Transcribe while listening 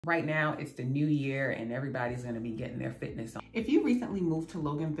Right now, it's the new year and everybody's gonna be getting their fitness on. If you recently moved to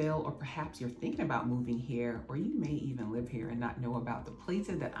Loganville, or perhaps you're thinking about moving here, or you may even live here and not know about the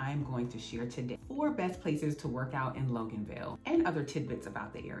places that I'm going to share today. 4 best places to work out in Loganville and other tidbits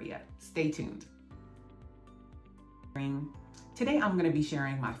about the area. Stay tuned. Today, I'm gonna be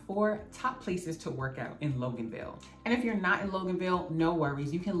sharing my 4 top places to work out in Loganville. And if you're not in Loganville, no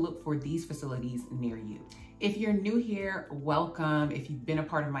worries, you can look for these facilities near you. If you're new here, welcome. If you've been a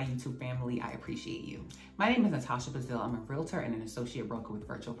part of my YouTube family, I appreciate you. My name is Natasha. I'm a realtor and an associate broker with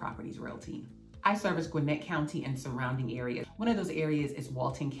Virtual Properties Realty. I service Gwinnett County and surrounding areas. One of those areas is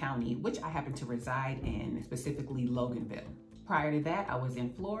Walton County, which I happen to reside in, specifically Loganville. Prior to that, I was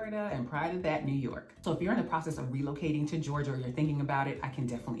in Florida, and prior to that, New York. So if you're in the process of relocating to Georgia or you're thinking about it, I can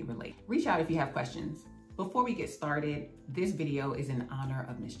definitely relate. Reach out if you have questions. Before we get started, this video is in honor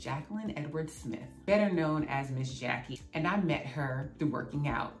of Miss Jacqueline Edwards Smith, better known as Miss Jacque. And I met her through working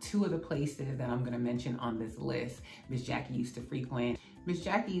out. 2 of the places that I'm gonna mention on this list, Miss Jacque used to frequent. Miss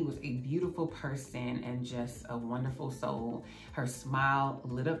Jacque was a beautiful person and just a wonderful soul. Her smile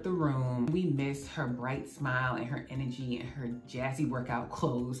lit up the room. We miss her bright smile and her energy and her jazzy workout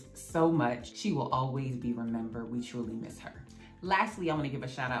clothes so much. She will always be remembered. We truly miss her. Lastly, I want to give a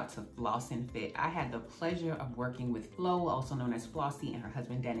shout out to Floss and Fit. I had the pleasure of working with Flo, also known as Flossie, and her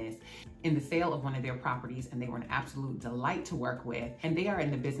husband Dennis, in the sale of one of their properties, and they were an absolute delight to work with, and they are in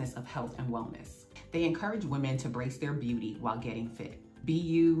the business of health and wellness. They encourage women to brace their beauty while getting fit. Be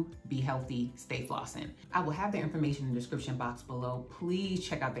you, be healthy, stay flossing. I will have their information in the description box below. Please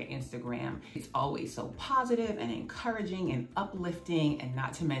check out their Instagram. It's always so positive and encouraging and uplifting, and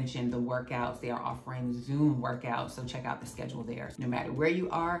not to mention the workouts. They are offering Zoom workouts, so check out the schedule there. No matter where you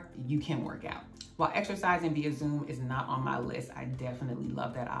are, you can work out. While exercising via Zoom is not on my list, I definitely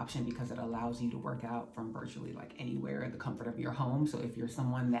love that option because it allows you to work out from virtually like anywhere in the comfort of your home. So if you're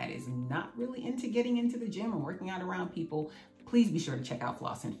someone that is not really into getting into the gym and working out around people, please be sure to check out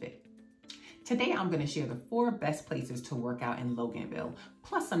Floss and Fit. Today, I'm gonna share the 4 best places to work out in Loganville,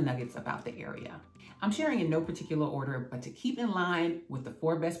 plus some nuggets about the area. I'm sharing in no particular order, but to keep in line with the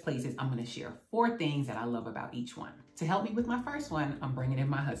 4 best places, I'm gonna share 4 things that I love about each one. To help me with my first one, I'm bringing in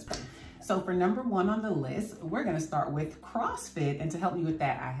my husband. So for number 1 on the list, we're gonna start with CrossFit. And to help me with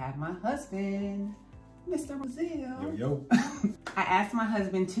that, I have my husband, Mr. Brazil. Yo. I asked my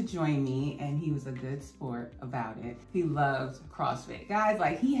husband to join me, and he was a good sport about it. He loves CrossFit. Guys,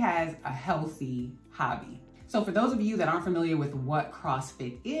 like, he has a healthy hobby. So for those of you that aren't familiar with what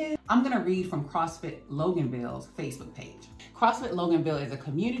CrossFit is, I'm gonna read from CrossFit Loganville's Facebook page. CrossFit Loganville is a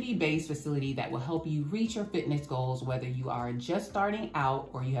community-based facility that will help you reach your fitness goals, whether you are just starting out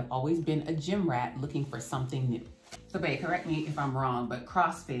or you have always been a gym rat looking for something new. So babe, correct me if I'm wrong, but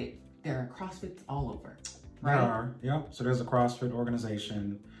CrossFit, there are CrossFits all over, right? There are, yep. So there's a CrossFit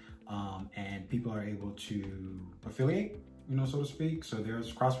organization, and people are able to affiliate, so to speak. So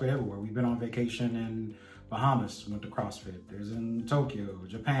there's CrossFit everywhere. We've been on vacation in Bahamas, went to CrossFit. There's in Tokyo,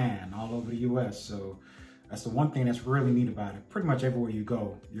 Japan, all over the US. So that's the one thing that's really neat about it. Pretty much everywhere you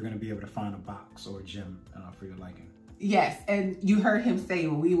go, you're gonna be able to find a box or a gym for your liking. Yes, and you heard him say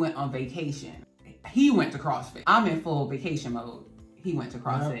when we went on vacation, he went to CrossFit. I'm in full vacation mode. He went to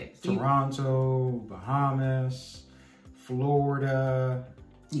CrossFit. Yep. Toronto, Bahamas, Florida,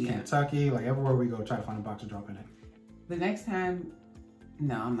 Kentucky, like everywhere we go, try to find a box to drop in it. The next time,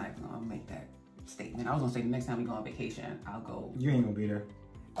 no, I'm not even gonna make that statement. I was gonna say the next time we go on vacation, I'll go. You ain't gonna be there.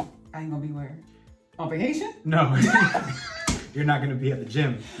 I ain't gonna be where? On vacation? No, you're not gonna be at the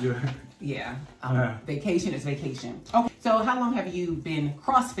gym. Yeah, vacation is vacation. Okay, so how long have you been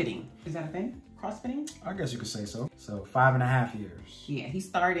CrossFitting? Is that a thing? CrossFitting? I guess you could say so. So 5.5 years. Yeah, he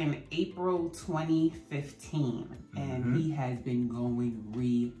started in April 2015, and he has been going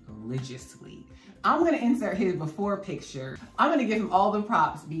religiously. I'm gonna insert his before picture. I'm gonna give him all the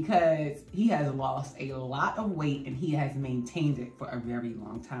props because he has lost a lot of weight and he has maintained it for a very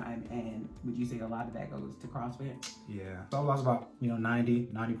long time. And would you say a lot of that goes to CrossFit? Yeah, so I lost about 90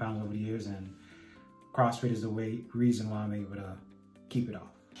 pounds over the years, and CrossFit is the reason why I'm able to keep it off.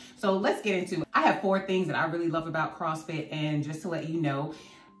 So let's get into it. I have 4 things that I really love about CrossFit, and just to let you know,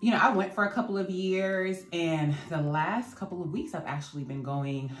 I went for a couple of years, and the last couple of weeks I've actually been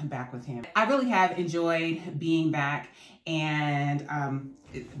going back with him. I really have enjoyed being back, and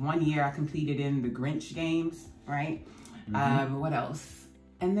 1 year I competed in the Grinch games, right? What else?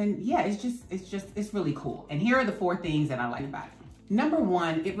 And then, yeah, it's really cool. And here are the 4 things that I like about it. Number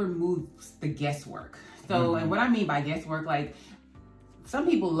 1, it removes the guesswork. So, and what I mean by guesswork, like, some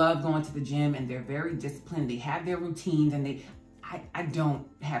people love going to the gym and they're very disciplined. They have their routines, and I don't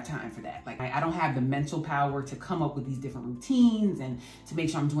have time for that. Like I don't have the mental power to come up with these different routines and to make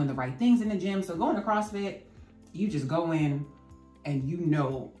sure I'm doing the right things in the gym. So going to CrossFit, you just go in and you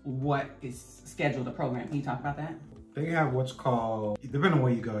know what is scheduled a program. Can you talk about that? They have what's called, depending on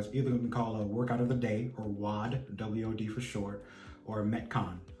where you go, it's either going to be called a workout of the day, or WOD, W-O-D for short, or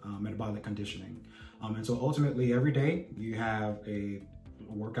Metcon, metabolic conditioning. And so ultimately every day you have a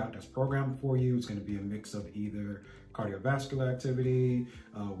workout that's programmed for you. It's going to be a mix of either cardiovascular activity,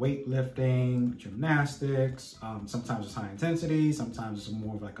 weightlifting, gymnastics. Sometimes it's high intensity, sometimes it's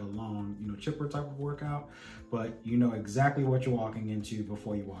more of like a long, chipper type of workout, but you know exactly what you're walking into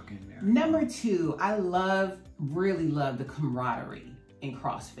before you walk in there. Number two, I really love the camaraderie in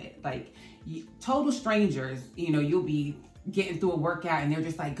CrossFit. Like total strangers, you'll be getting through a workout and they're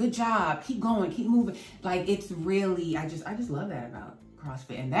just like, good job, keep going, keep moving. Like it's really, I just love that about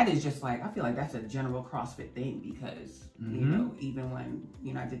CrossFit. And that is just like, I feel like that's a general CrossFit thing because, even when,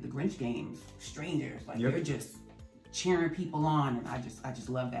 I did the Grinch games, strangers, like they're just cheering people on. And I just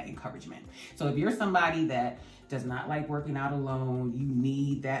love that encouragement. So if you're somebody that does not like working out alone, you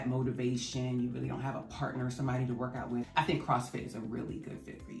need that motivation, you really don't have a partner, somebody to work out with, I think CrossFit is a really good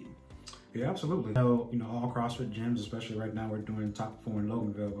fit for you. Yeah, absolutely. All CrossFit gyms, especially right now, we're doing top 4 in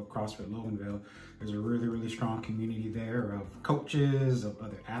Loganville, but CrossFit Loganville, there's a really, really strong community there of coaches, of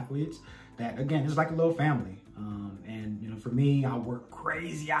other athletes that, again, it's like a little family. And for me, I work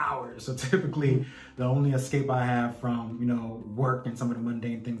crazy hours. So typically the only escape I have from, work and some of the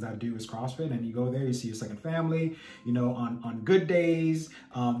mundane things I do is CrossFit. And you go there, you see your second family, on good days,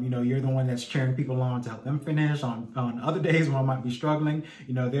 you're the one that's cheering people on to help them finish. On other days when I might be struggling,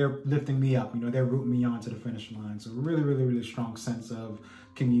 they're lifting me up, they're rooting me on to the finish line. So really, really, really strong sense of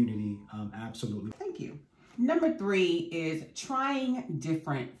community. Absolutely. Thank you. Number 3 is trying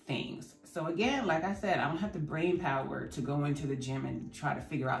different things. So again, like I said, I don't have the brain power to go into the gym and try to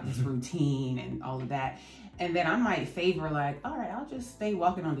figure out this routine and all of that. And then I might favor like, all right, I'll just stay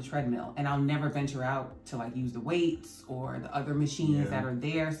walking on the treadmill and I'll never venture out to like use the weights or the other machines that are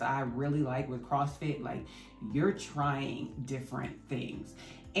there. So I really like with CrossFit, like you're trying different things.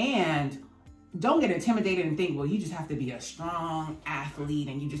 And don't get intimidated and think, well, you just have to be a strong athlete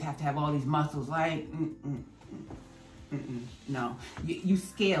and you just have to have all these muscles. Like, no, you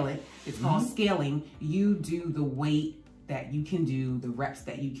scale it. It's called scaling. You do the weight that you can do, the reps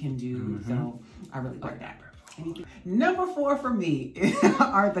that you can do. So I really like that. Number 4 for me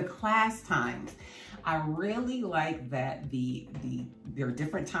are the class times. I really like that there are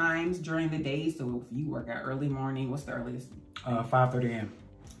different times during the day. So if you work out early morning, what's the earliest? 5:30 a.m.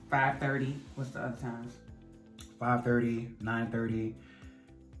 5:30. What's the other times? 5:30, 9:30.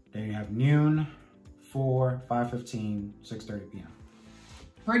 Then you have noon, 4, 5:15, 6:30 p.m.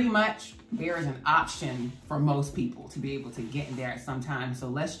 Pretty much there is an option for most people to be able to get in there at some time. So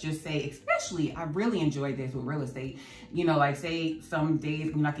let's just say, especially, I really enjoyed this with real estate. Like say some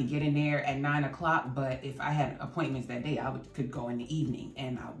days I could get in there at 9 o'clock, but if I had appointments that day, could go in the evening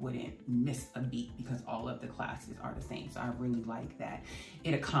and I wouldn't miss a beat because all of the classes are the same. So I really like that.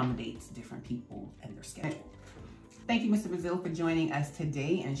 It accommodates different people and their schedule. Thank you, Mr. Brazil, for joining us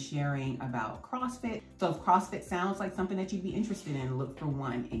today and sharing about CrossFit. So if CrossFit sounds like something that you'd be interested in, look for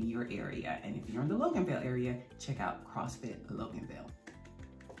one in your area. And if you're in the Loganville area, check out CrossFit Loganville.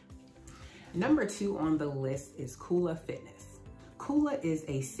 Number 2 on the list is Kula Fitness. Kula is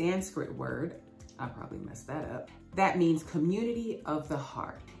a Sanskrit word, I probably messed that up, that means community of the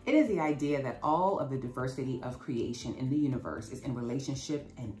heart. It is the idea that all of the diversity of creation in the universe is in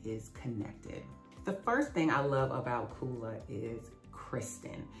relationship and is connected. The first thing I love about Kula is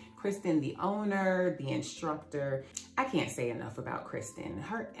Kristen. Kristen, the owner, the instructor. I can't say enough about Kristen.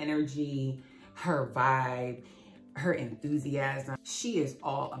 Her energy, her vibe, her enthusiasm. She is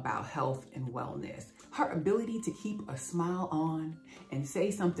all about health and wellness. Her ability to keep a smile on and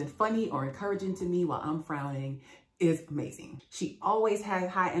say something funny or encouraging to me while I'm frowning is amazing. She always has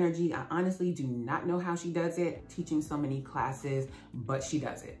high energy. I honestly do not know how she does it, teaching so many classes, but she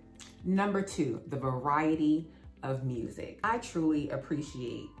does it. Number 2, the variety of music. I truly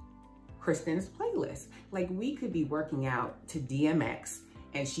appreciate Kristen's playlist. Like we could be working out to DMX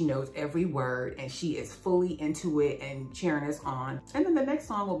and she knows every word and she is fully into it and cheering us on. And then the next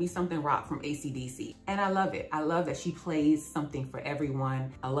song will be something rock from AC/DC. And I love it. I love that she plays something for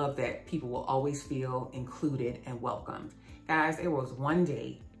everyone. I love that people will always feel included and welcomed. Guys, there was one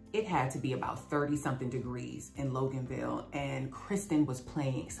day it had to be about 30-something degrees in Loganville, and Kristen was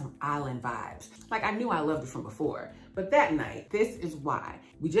playing some island vibes. Like I knew I loved it from before, but that night, this is why.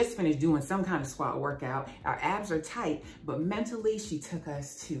 We just finished doing some kind of squat workout. Our abs are tight, but mentally she took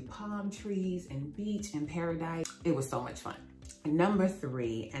us to palm trees and beach and paradise. It was so much fun. Number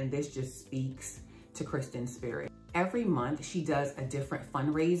 3, and this just speaks to Kristen's spirit. Every month she does a different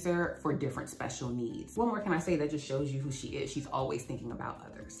fundraiser for different special needs. What more can I say? That just shows you who she is. She's always thinking about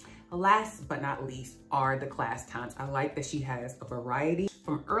others. Last but not least are the class times. I like that she has a variety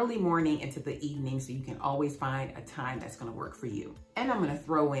from early morning into the evening, so you can always find a time that's gonna work for you. And I'm gonna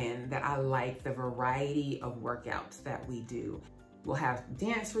throw in that I like the variety of workouts that we do. We'll have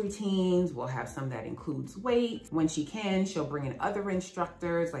dance routines, we'll have some that includes weight. When she can, she'll bring in other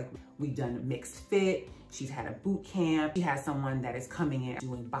instructors, like we've done mixed fit, she's had a boot camp, she has someone that is coming in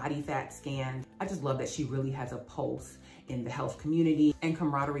doing body fat scans. I just love that she really has a pulse in the health community and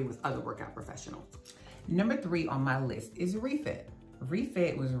camaraderie with other workout professionals. Number 3 on my list is Refit.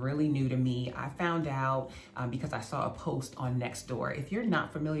 Refit was really new to me. I found out because I saw a post on Nextdoor. If you're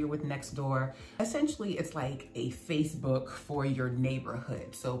not familiar with Nextdoor, essentially it's like a Facebook for your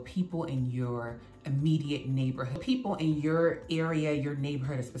neighborhood. So people in your immediate neighborhood, people in your area, your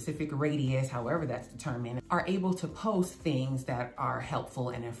neighborhood, a specific radius, however that's determined, are able to post things that are helpful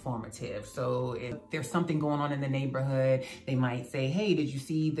and informative. So if there's something going on in the neighborhood, they might say, hey, did you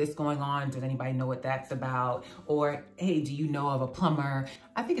see this going on? Does anybody know what that's about? Or, hey, do you know of a plumber?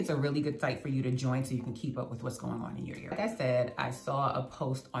 I think it's a really good site for you to join so you can keep up with what's going on in your area. Like I said, I saw a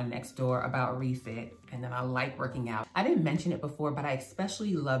post on Nextdoor about Refit, and then I like working out. I didn't mention it before, but I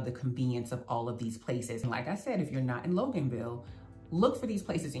especially love the convenience of all of these places. And like I said, if you're not in Loganville, look for these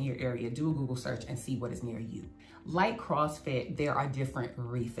places in your area, do a Google search and see what is near you. Like CrossFit, there are different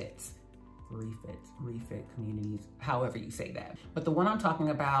refit communities, however you say that. But the one I'm talking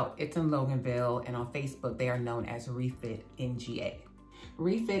about, it's in Loganville, and on Facebook, they are known as Refit NGA.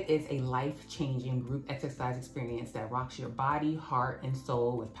 Refit is a life-changing group exercise experience that rocks your body, heart, and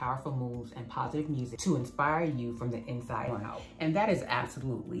soul with powerful moves and positive music to inspire you from the inside out. And that is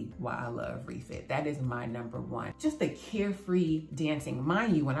absolutely why I love Refit. That is my number 1. Just the carefree dancing.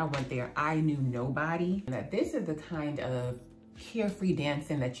 Mind you, when I went there, I knew nobody. And that this is the kind of carefree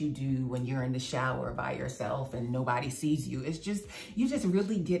dancing that you do when you're in the shower by yourself and nobody sees you. It's just, you just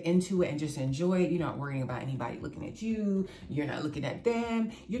really get into it and just enjoy it. You're not worrying about anybody looking at you. You're not looking at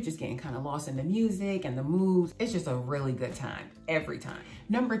them. You're just getting kind of lost in the music and the moves. It's just a really good time every time.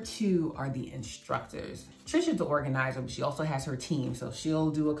 Number 2 are the instructors. Trisha's the organizer, but she also has her team. So she'll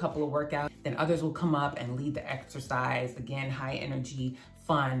do a couple of workouts, then others will come up and lead the exercise. Again, high energy,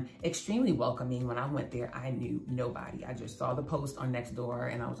 fun, extremely welcoming. When I went there, I knew nobody. I just saw the post on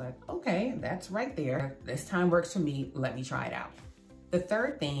Nextdoor and I was like, okay, that's right there. This time works for me. Let me try it out. The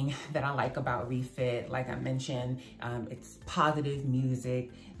third thing that I like about Refit, like I mentioned, it's positive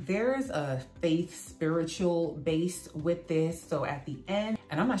music. There's a faith, spiritual base with this. So at the end,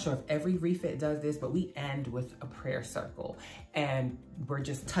 and I'm not sure if every Refit does this, but we end with a prayer circle and we're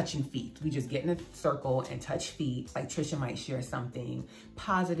just touching feet. We just get in a circle and touch feet. Like Trisha might share something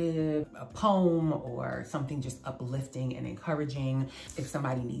positive, a poem, or something just uplifting and encouraging. If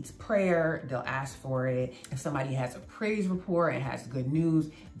somebody needs prayer, they'll ask for it. If somebody has a praise report and has good news,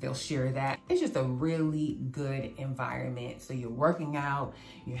 they'll share that. It's just a really good environment. So you're working out,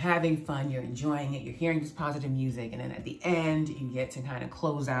 you're having fun, you're enjoying it, you're hearing this positive music, and then at the end, you get to kind of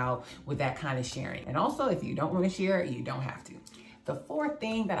close out with that kind of sharing. And also, if you don't want to share it, you don't have to. The fourth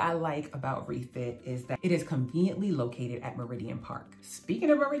thing that I like about Refit is that it is conveniently located at Meridian Park. Speaking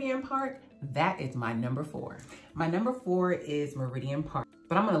of Meridian Park, that is my number 4. My number 4 is Meridian Park,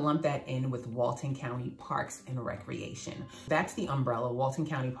 but I'm gonna lump that in with Walton County Parks and Recreation. That's the umbrella, Walton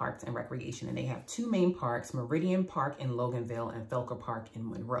County Parks and Recreation, and they have 2 main parks, Meridian Park in Loganville and Felker Park in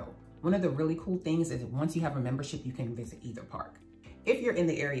Monroe. One of the really cool things is once you have a membership, you can visit either park. If you're in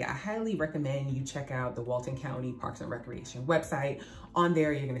the area, I highly recommend you check out the Walton County Parks and Recreation website. On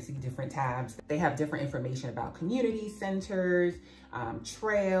there, you're gonna see different tabs. They have different information about community centers,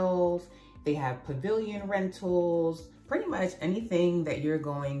 trails, they have pavilion rentals, pretty much anything that you're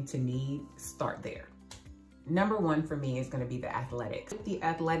going to need, start there. Number 1 for me is gonna be the athletics. With the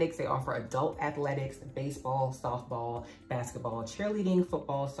athletics, they offer adult athletics, baseball, softball, basketball, cheerleading,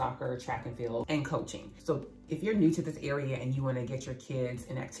 football, soccer, track and field, and coaching. So if you're new to this area and you wanna get your kids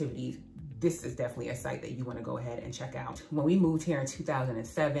in activities, this is definitely a site that you wanna go ahead and check out. When we moved here in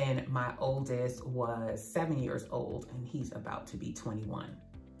 2007, my oldest was 7 years old and he's about to be 21.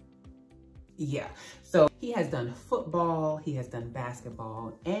 Yeah, so he has done football, he has done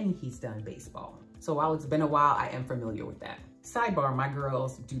basketball, and he's done baseball. So while it's been a while, I am familiar with that. Sidebar, my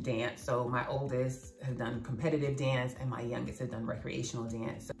girls do dance. So my oldest has done competitive dance and my youngest has done recreational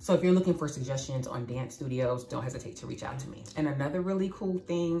dance. So if you're looking for suggestions on dance studios, don't hesitate to reach out to me. And another really cool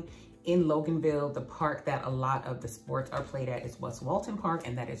thing in Loganville, the park that a lot of the sports are played at is Walton Park,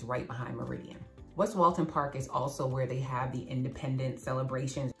 and that is right behind Meridian. West Walton Park is also where they have the independence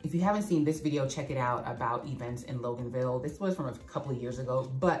celebrations. If you haven't seen this video, check it out about events in Loganville. This was from a couple of years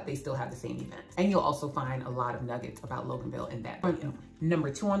ago, but they still have the same events. And you'll also find a lot of nuggets about Loganville in that video. Number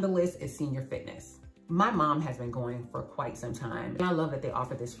 2 on the list is senior fitness. My mom has been going for quite some time, and I love that they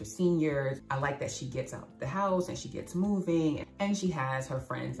offer this for seniors. I like that she gets out the house and she gets moving, and she has her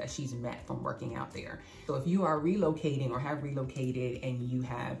friends that she's met from working out there. So if you are relocating or have relocated and you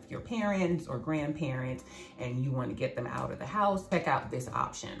have your parents or grandparents and you want to get them out of the house, check out this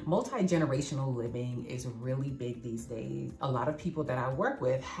option. Multi-generational living is really big these days. A lot of people that I work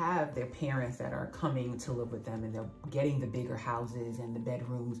with have their parents that are coming to live with them, and they're getting the bigger houses and the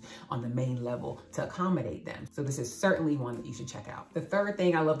bedrooms on the main level to accommodate them. So this is certainly one that you should check out. The third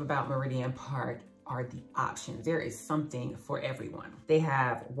thing I love about Meridian Park are the options. There is something for everyone. They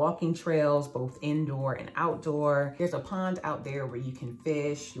have walking trails, both indoor and outdoor. There's a pond out there where you can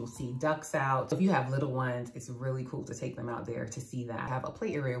fish. You'll see ducks out. So if you have little ones, it's really cool to take them out there to see that. Have a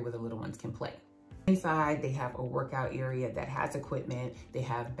play area where the little ones can play. Inside, they have a workout area that has equipment. They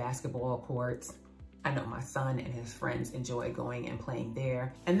have basketball courts. I know my son and his friends enjoy going and playing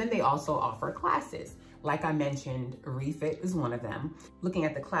there. And then they also offer classes. Like I mentioned, Refit is one of them. Looking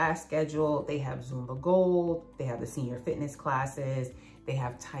at the class schedule, they have Zumba Gold, they have the senior fitness classes, they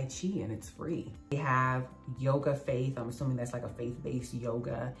have Tai Chi and it's free. They have Yoga Faith, I'm assuming that's like a faith-based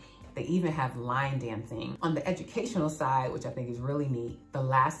yoga. They even have line dancing. On the educational side, which I think is really neat, the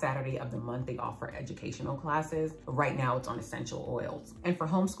last Saturday of the month, they offer educational classes. Right now, it's on essential oils. And for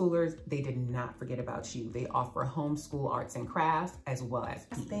homeschoolers, they did not forget about you. They offer homeschool arts and crafts as well as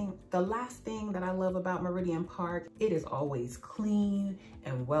the last thing that I love about Meridian Park, it is always clean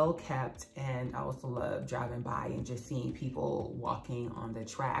and well kept. And I also love driving by and just seeing people walking on the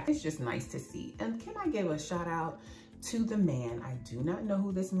track. It's just nice to see. And can I give a shout out to the man? I do not know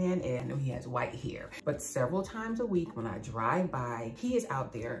who this man is. I know he has white hair, but several times a week when I drive by, he is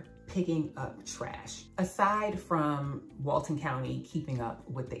out there picking up trash. Aside from Walton County keeping up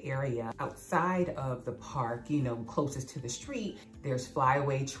with the area, outside of the park, you know, closest to the street, there's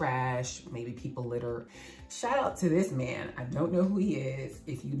flyaway trash, maybe people litter. Shout out to this man. I don't know who he is.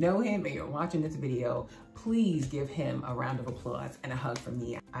 If you know him and you're watching this video, please give him a round of applause and a hug from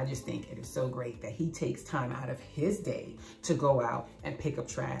me. I just think it is so great that he takes time out of his day to go out and pick up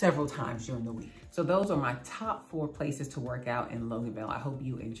trash several times during the week. So those are my top 4 places to work out in Loganville. I hope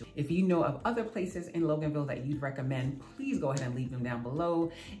you enjoy. If you know of other places in Loganville that you'd recommend, please go ahead and leave them down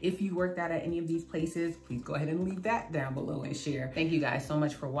below. If you worked out at any of these places, please go ahead and leave that down below and share. Thank you guys so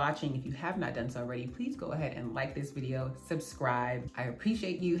much for watching. If you have not done so already, please go ahead and like this video, subscribe. I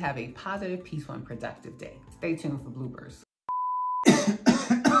appreciate you. Have a positive, peaceful, and productive day. Stay tuned for bloopers.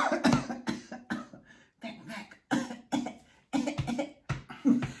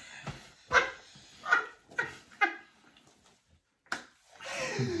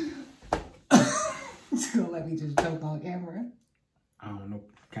 Gonna let me just joke on camera. I don't know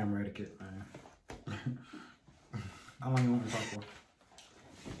camera etiquette, man. How long you want to talk for?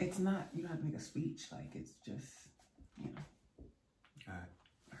 It's not, you don't have to make a speech, like it's just, you know. All right.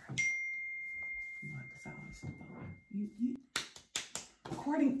 All right. You don't have to silence the phone. You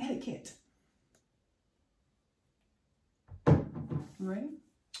recording etiquette. Ready?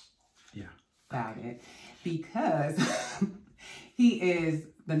 Yeah. About it. Because he is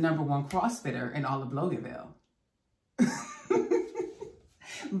the #1 CrossFitter in all of Loganville.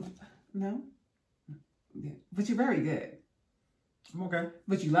 No? Yeah. But you're very good. I'm okay.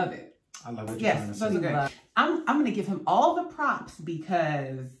 But you love it. I love it. Yes, so good. I'm going to give him all the props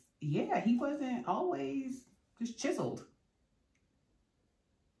because, yeah, he wasn't always just chiseled.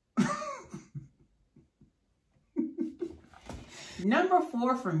 Number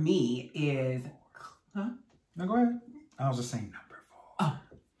 4 for me is, huh? No, go ahead. I was just saying number 4.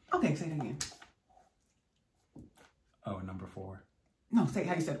 Oh, okay, say it again. Oh, number 4. No, say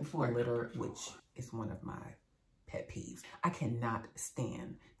how you said it before. Litter, which is one of my pet peeves. I cannot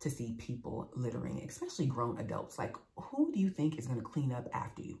stand to see people littering, especially grown adults. Like, who do you think is going to clean up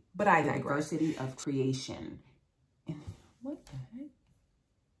after you? But I digress. Diversity of creation